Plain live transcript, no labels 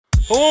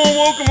Hello,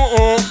 welcome.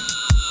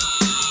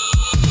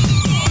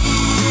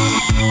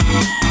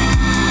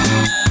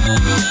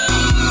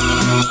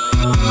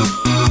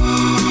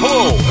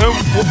 Hello,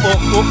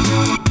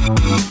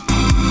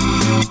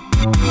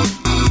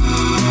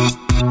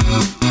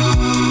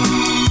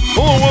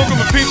 hello, welcome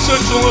to Pete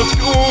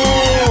Sechelowski.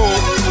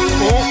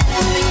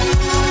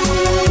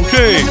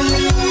 Okay.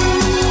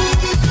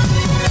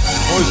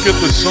 Always get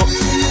this song.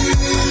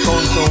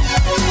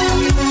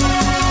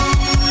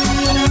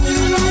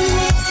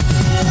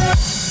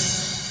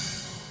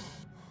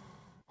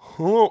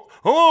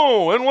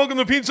 Hello, and welcome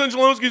to Pete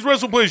Sechelowski's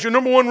Wrestleplace, your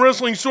number one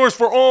wrestling source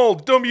for all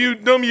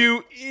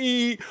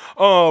WWE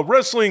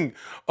wrestling,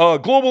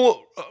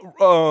 global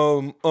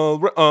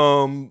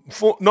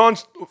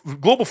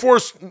global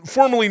force,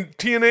 formerly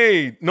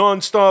TNA,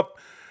 nonstop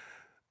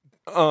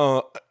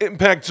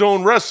Impact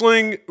Zone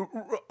Wrestling,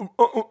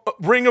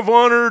 Ring of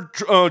Honor,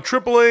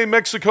 AAA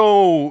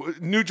Mexico,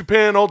 New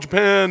Japan, All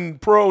Japan,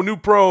 Pro, New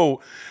Pro.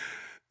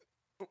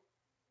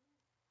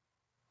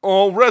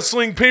 All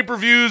wrestling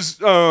pay-per-views,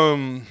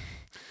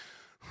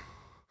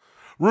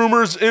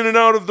 rumors in and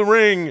out of the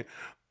ring,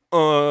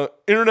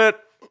 internet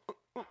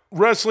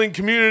wrestling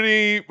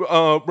community.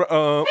 Yeah, babe,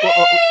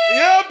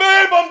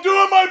 I'm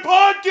doing my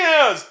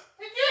podcast.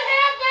 Did you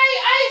have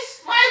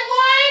my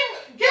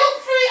lime,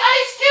 guilt-free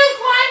ice cube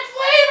lime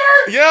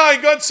flavor? Yeah, I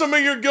got some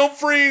of your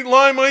guilt-free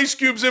lime ice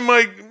cubes in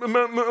my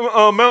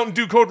Mountain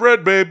Dew Code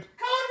Red, babe.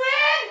 Code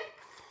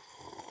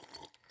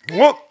Red?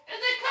 What? Is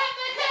it cutting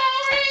the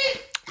calories?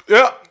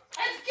 Yeah.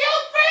 It's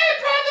guilt-free,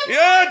 brother.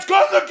 Yeah, it's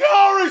cutting the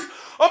calories.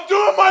 I'm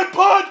doing my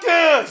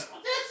podcast. Just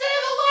say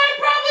the lime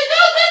probably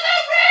does it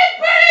red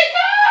pretty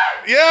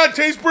good. Yeah, it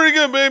tastes pretty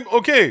good, babe.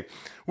 Okay,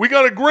 we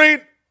got a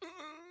great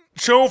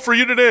show for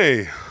you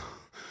today.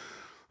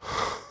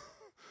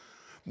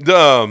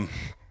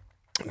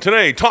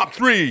 Today, top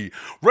 3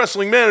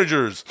 wrestling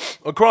managers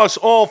across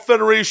all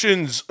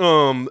federations.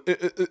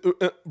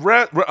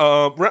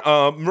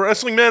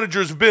 Wrestling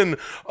managers have been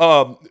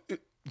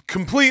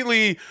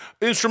completely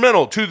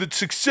instrumental to the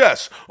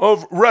success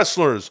of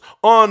wrestlers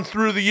on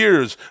through the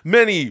years.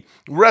 Many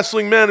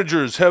wrestling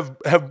managers have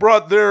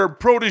brought their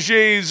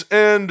proteges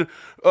and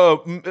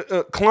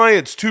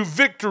clients to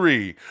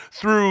victory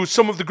through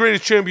some of the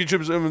greatest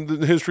championships in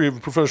the history of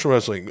professional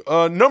wrestling.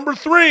 Number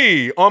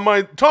 3 on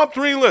my top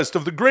 3 list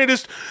of the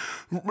greatest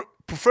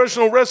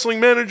professional wrestling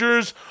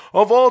managers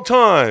of all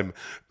time.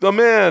 The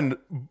man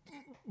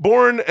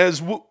born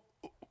as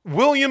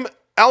William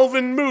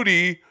Alvin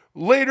Moody,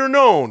 later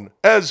known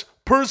as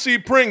Percy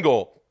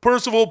Pringle.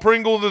 Percival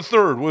Pringle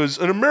III was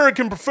an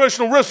American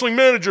professional wrestling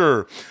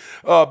manager,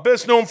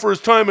 best known for his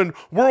time in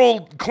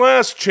World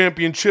Class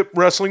Championship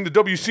Wrestling, the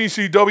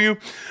WCCW.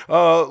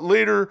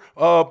 Later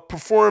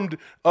performed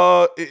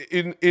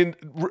in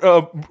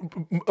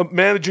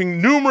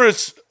managing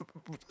numerous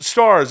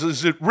stars.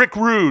 Is it Rick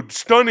Rude,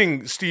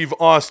 stunning Steve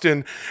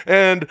Austin,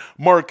 and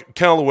Mark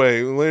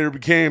Calloway, who later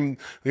became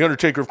The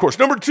Undertaker, of course.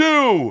 Number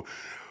 2,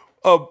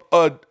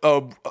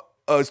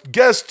 a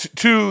guest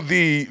to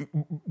the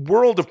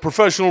world of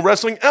professional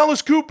wrestling,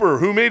 Alice Cooper,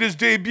 who made his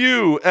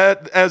debut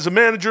as a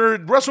manager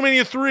at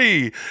WrestleMania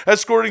 3,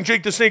 escorting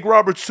Jake the Snake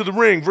Roberts to the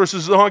ring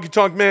versus the Honky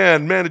Tonk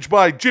Man, managed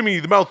by Jimmy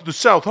the Mouth of the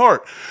South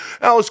Heart.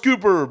 Alice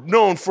Cooper,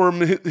 known for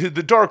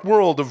the dark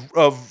world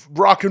of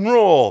rock and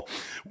roll,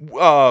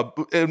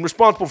 and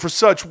responsible for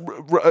such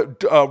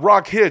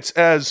rock hits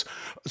as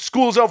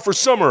School's Out for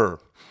Summer,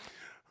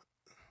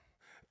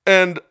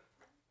 and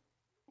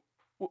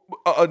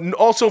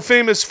also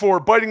famous for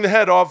biting the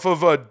head off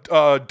of a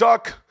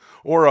duck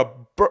or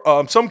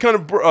some kind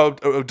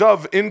of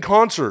dove in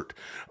concert.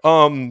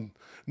 Number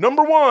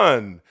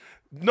 1,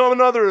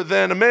 none other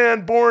than a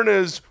man born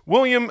as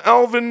William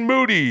Alvin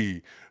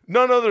Moody,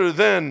 none other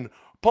than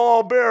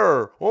Paul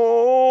Bearer.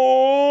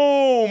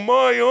 Oh,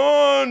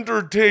 my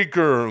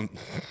Undertaker.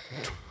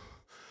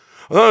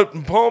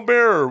 Paul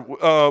Bearer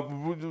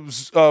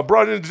was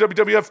brought into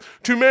WWF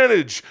to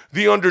manage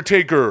The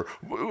Undertaker,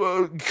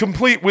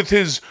 complete with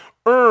his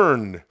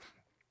urn.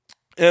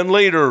 And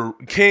later,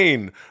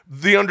 Kane,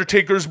 The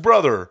Undertaker's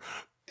brother,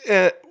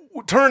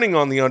 turning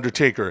on The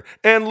Undertaker.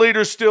 And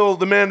later still,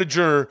 the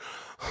manager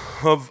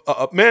of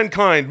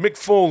Mankind, Mick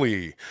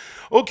Foley.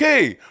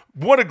 Okay,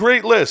 what a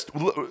great list.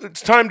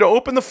 It's time to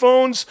open the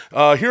phones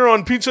here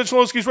on Pete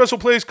Sechelowski's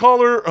Wrestleplace.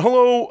 Caller,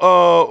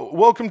 hello,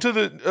 welcome to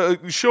the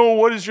show.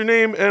 What is your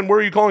name and where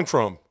are you calling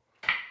from?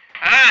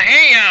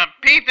 Hey,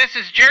 Pete, this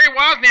is Jerry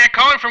Wozniak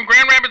calling from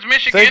Grand Rapids,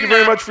 Michigan. Thank you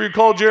very much for your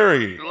call,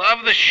 Jerry.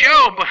 Love the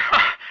show, but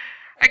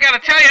I gotta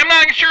tell you, I'm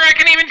not sure I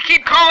can even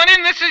keep calling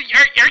in.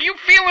 Are you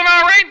feeling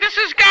all right? This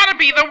has gotta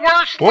be the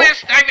worst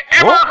list I've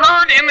ever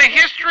heard in the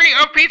history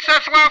of Pete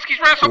Sechelowski's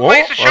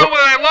Wrestleplace, a show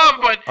that I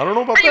love, but I don't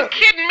know about that. Are you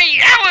kidding me?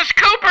 Alice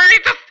Cooper,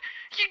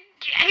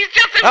 he's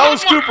just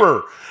Alice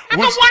Cooper. It's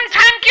a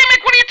one-time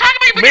gimmick. What are you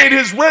talking about? Made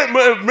his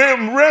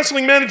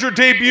wrestling manager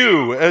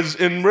debut as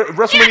in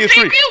WrestleMania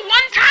 3. Debut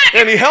one time.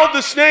 And he held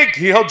the snake.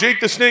 He held Jake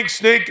the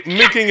Snake,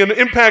 making an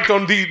impact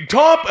on the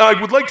top. I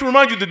would like to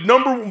remind you,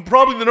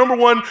 probably the number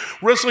one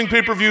wrestling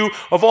pay-per-view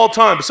of all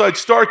time,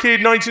 besides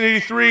Starrcade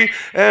 1983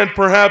 and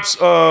perhaps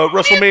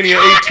WrestleMania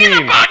 18.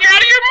 You're out of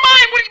your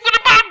mind. What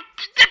about,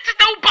 that's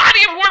no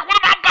body of work. What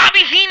about Bobby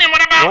Heenan?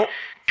 What about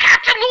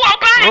Captain Lou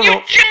Albano?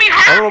 You Jimmy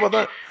Hart? I don't know about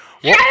that.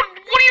 What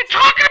are you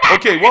talking about?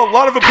 Okay, well, a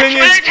lot of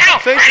opinions.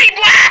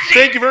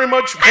 Thank you very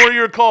much for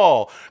your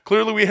call.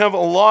 Clearly, we have a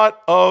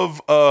lot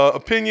of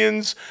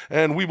opinions,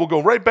 and we will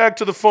go right back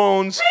to the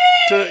phones.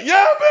 Yeah, babe! Is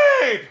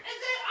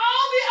it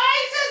all the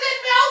ice? Is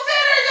it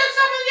melted, or is there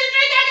something to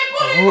drink I can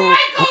put in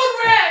my Code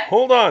Red?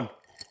 Hold on.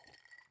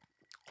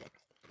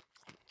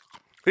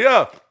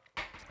 Yeah.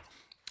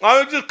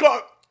 I just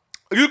got...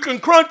 You can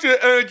crunch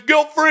it, and it's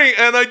guilt-free,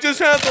 and I just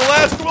had the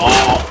last...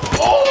 Oh!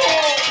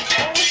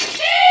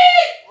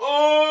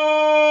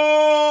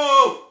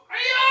 Are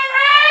you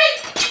alright?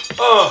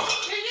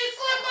 Did you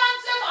slip on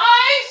some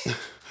ice?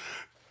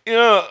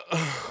 Yeah.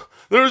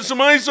 There was some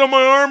ice on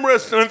my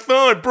armrest, and I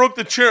fell. I broke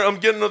the chair. I'm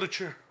getting another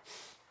chair.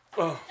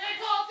 Should I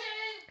call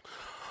Dave?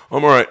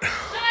 I'm all right. Should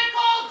I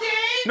call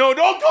Dave? No,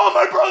 don't call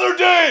my brother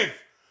Dave.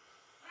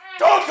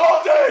 Don't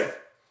call Dave.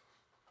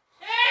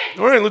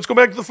 All right, let's go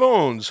back to the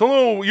phones.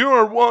 Hello, you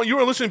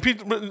are listening to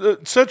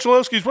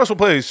Sechelowski's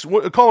Wrestleplace.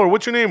 Caller,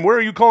 what's your name? Where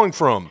are you calling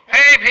from?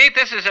 Hey, Pete,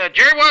 this is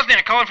Jerry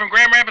Wozniak calling from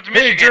Grand Rapids,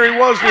 Michigan. Hey, Jerry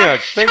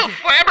Wozniak. I'm so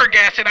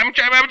flabbergasted. I'm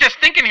just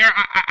thinking here.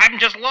 I'm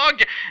just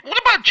logged. What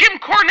about Jim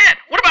Cornette?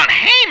 What about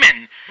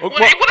Heyman? What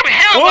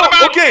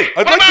about okay,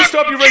 I'd like to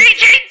stop you right.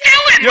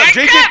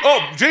 J.J.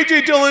 Dillon.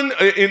 J.J. Dillon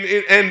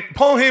and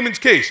Paul Heyman's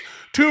case.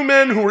 Two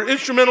men who were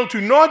instrumental to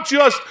not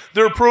just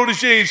their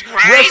protégés'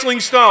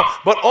 wrestling style,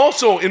 but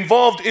also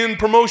involved in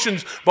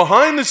promotions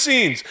behind the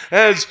scenes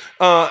as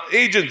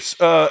agents,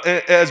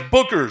 as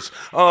bookers.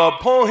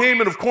 Paul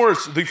Heyman, of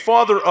course, the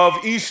father of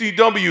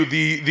ECW,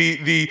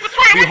 the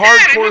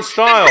hardcore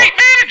style. Great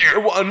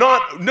manager.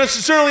 Not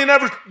necessarily an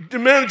average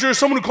manager,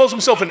 someone who calls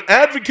himself an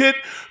advocate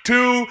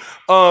to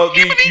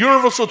the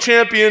Universal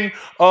Champion.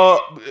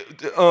 Hell,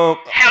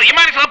 you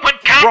might as well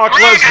put Count Brock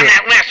Greg Lesnar on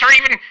that list, or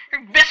even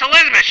Miss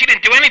Elizabeth. She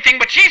didn't do anything,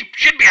 but she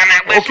should be on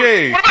that list.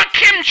 Okay. What about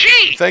Kim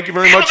Chi? Thank you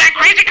very much that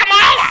crazy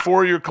Kamala?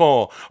 for your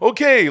call.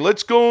 Okay,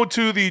 let's go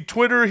to the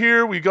Twitter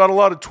here. We got a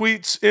lot of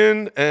tweets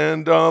in,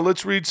 and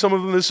let's read some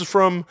of them. This is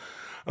from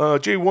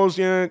Jay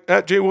Wozniak,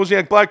 at Jay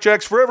Wozniak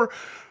Blackjacks Forever,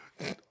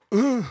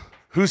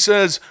 who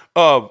says,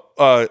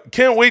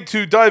 can't wait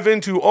to dive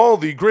into all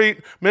the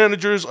great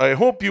managers. I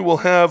hope you will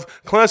have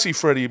Classy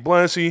Freddie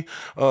Blassie,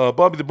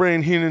 Bobby the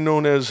Brain Heenan,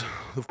 known as,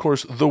 of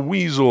course, the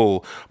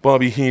Weasel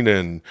Bobby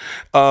Heenan,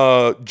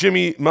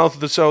 Jimmy Mouth of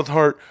the South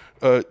Heart,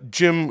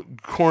 Jim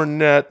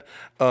Cornette,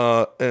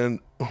 and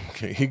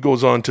okay, he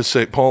goes on to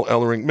say Paul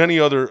Ellering, many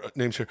other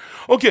names here.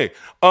 Okay,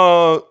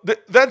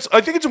 that's. I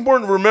think it's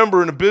important to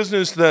remember in a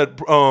business that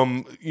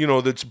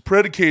that's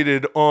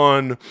predicated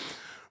on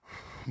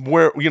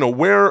where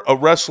a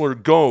wrestler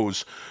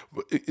goes.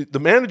 The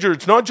manager,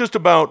 it's not just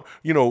about,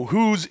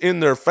 who's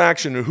in their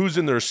faction or who's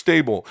in their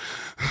stable.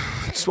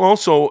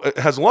 It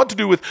has a lot to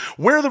do with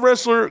where the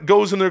wrestler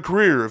goes in their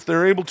career, if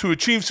they're able to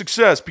achieve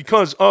success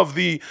because of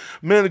the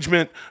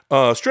management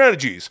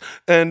strategies.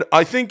 And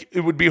I think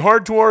it would be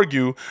hard to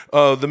argue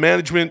the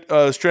management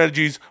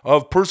strategies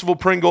of Percival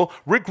Pringle,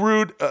 Rick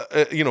Rude,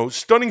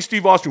 stunning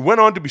Steve Austin, went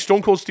on to be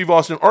Stone Cold Steve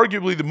Austin,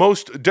 arguably the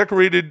most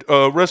decorated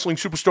wrestling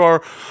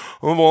superstar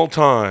of all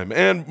time.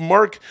 And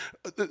Mark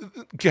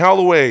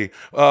Calloway,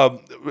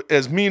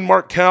 as Mean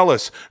Mark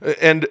Callis,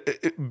 and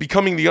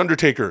becoming The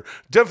Undertaker.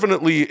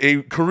 Definitely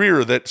a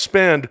career that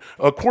spanned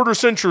a quarter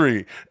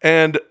century,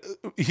 and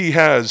he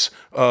has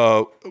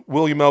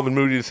William Alvin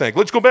Moody to thank.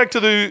 Let's go back to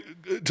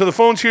the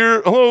phones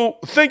here. Hello,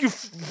 thank you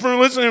for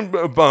listening,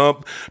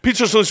 Bob.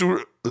 Pizza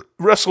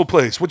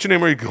Wrestleplace. What's your name?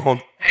 Where are you calling?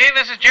 Hey,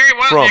 this is Jerry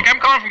Wozniak. I'm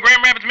calling from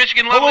Grand Rapids,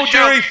 Michigan. Hello,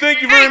 Jerry.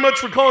 Thank you very much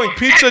for calling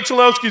Pete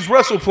Sechelowski's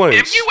Wrestleplace.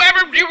 If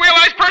you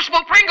realize Percival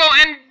Pringle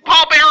and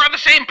Paul Bearer are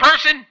the same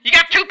person, you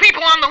got two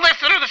people on the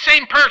list that are the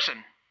same person.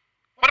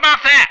 What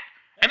about that?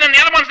 And then the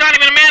other one's not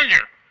even a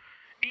manager.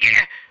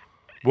 Yeah.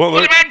 Well,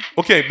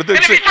 okay, but then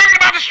if you're talking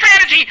about the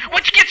strategy,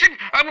 which gets a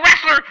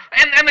wrestler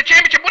and the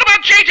championship, what about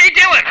J.J.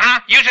 Dillon,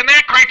 huh? Using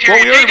that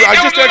criteria. Well,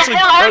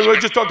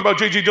 I just talked about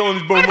J.J. Dillon.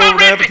 He's more of an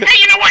advocate.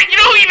 Hey, you know what? You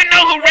don't even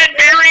know who Red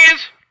Berry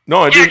is?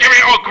 No, I didn't.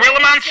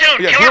 Gorilla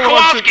Monsoon. Yeah, Killer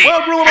Kowalski.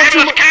 Well, Gorilla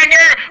Monsoon.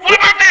 What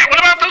about that? What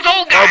about those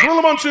old guys?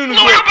 Gorilla Monsoon is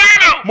Lou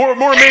Albano.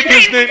 more made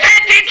his name.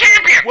 Tag team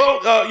champion.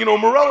 Well,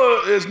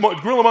 Morella is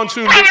Gorilla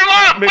Monsoon. Brother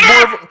Love. Made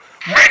more of.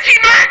 Frenchie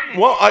Martin!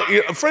 Well,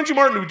 Frenchie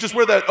Martin, who just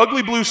wear that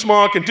ugly blue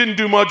smock and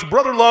didn't do much.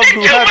 Brother Love,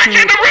 who had to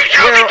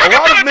wear a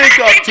lot of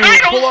makeup to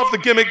pull off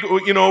the gimmick.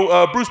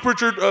 Bruce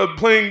Pritchard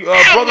playing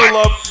Brother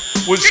Love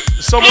was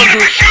someone who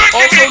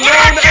also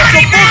known as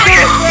a booker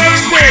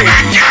backstage.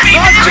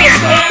 Not just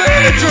a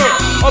manager,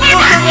 a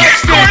booker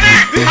backstage.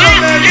 These are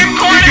men, you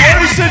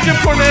already said Jim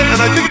Cornette,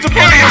 and I think it's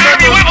important to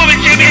remember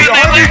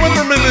Harvey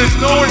Wimmerman is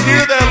nowhere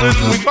near that list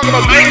when we talk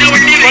about names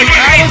like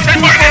Alice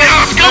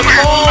Cooper,